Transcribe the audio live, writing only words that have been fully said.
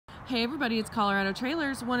Hey everybody, it's Colorado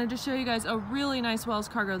Trailers. Wanted to show you guys a really nice Wells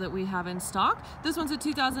Cargo that we have in stock. This one's a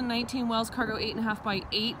 2019 Wells Cargo 8.5 by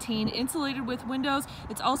 18, insulated with windows.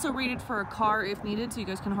 It's also rated for a car if needed, so you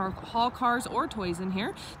guys can haul cars or toys in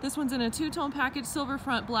here. This one's in a two-tone package, silver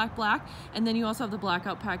front, black, and then you also have the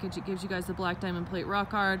blackout package. It gives you guys the black diamond plate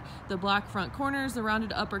rock guard, the black front corners, the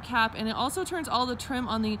rounded upper cap, and it also turns all the trim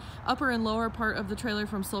on the upper and lower part of the trailer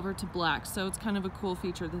from silver to black, so it's kind of a cool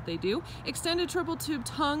feature that they do. Extended triple tube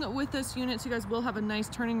tongue with this unit, so you guys will have a nice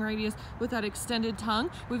turning radius with that extended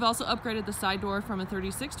tongue. We've also upgraded the side door from a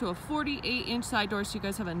 36 to a 48-inch side door, so you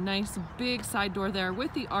guys have a nice big side door there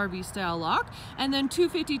with the RV style lock. And then two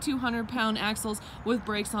 5,200-pound axles with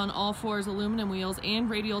brakes on all fours, aluminum wheels, and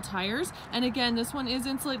radial tires. And again, this one is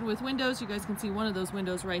insulated with windows. You guys can see one of those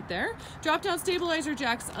windows right there. Drop-down stabilizer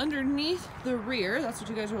jacks underneath the rear. That's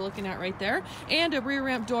what you guys are looking at right there. And a rear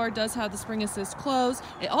ramp door does have the spring assist close.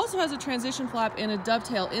 It also has a transition flap and a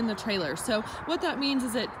dovetail in the trailer. So what that means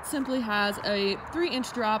is it simply has a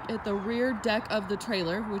 3-inch drop at the rear deck of the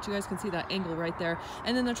trailer, which you guys can see that angle right there,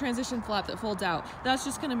 and then the transition flap that folds out. That's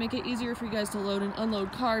just going to make it easier for you guys to load and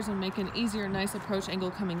unload cars and make an easier, nice approach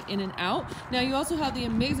angle coming in and out. Now you also have the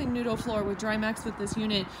amazing Nudo floor with Drymax with this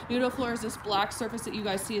unit. Nudo floor is this black surface that you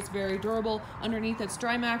guys see. It's very durable. Underneath it's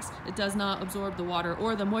Drymax. It does not absorb the water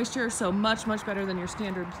or the moisture, so much better than your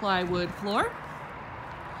standard plywood floor.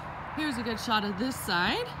 Here's a good shot of this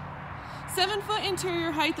side. 7-foot interior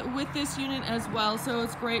height with this unit as well, so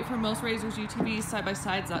it's great for most RZRs, UTVs,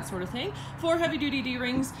 side-by-sides, that sort of thing. 4 heavy-duty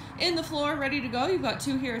D-rings in the floor, ready to go. You've got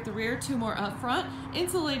 2 here at the rear, 2 more up front.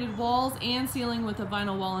 Insulated walls and ceiling with a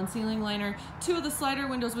vinyl wall and ceiling liner. 2 of the slider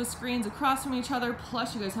windows with screens across from each other,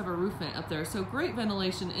 plus you guys have a roof vent up there, so great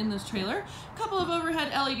ventilation in this trailer. A couple of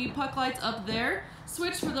overhead LED puck lights up there.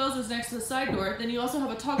 Switch for those is next to the side door. Then you also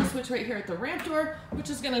have a toggle switch right here at the ramp door, which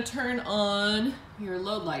is going to turn on your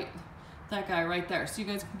load light. That guy right there, so you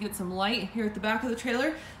guys can get some light here at the back of the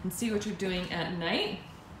trailer and see what you're doing at night.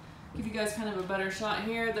 Give you guys kind of a better shot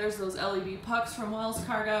here. There's those LED pucks from Wells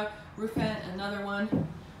Cargo. Roof vent, another one.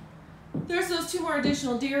 There's those 2 more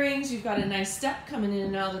additional D-rings. You've got a nice step coming in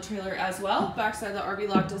and out of the trailer as well. Backside of the RV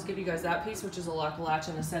lock does give you guys that piece, which is a lock, a latch,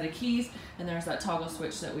 and a set of keys. And there's that toggle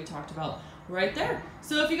switch that we talked about right there.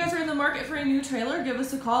 So if you guys are in the market for a new trailer, give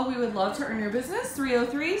us a call. We would love to earn your business.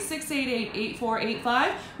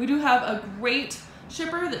 303-688-8485. We do have a great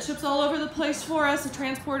shipper that ships all over the place for us, a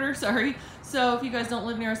transporter, sorry. So if you guys don't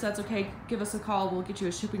live near us, that's okay. Give us a call. We'll get you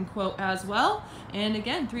a shipping quote as well. And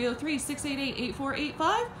again,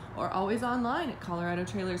 303-688-8485, or always online at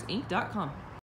coloradotrailersinc.com.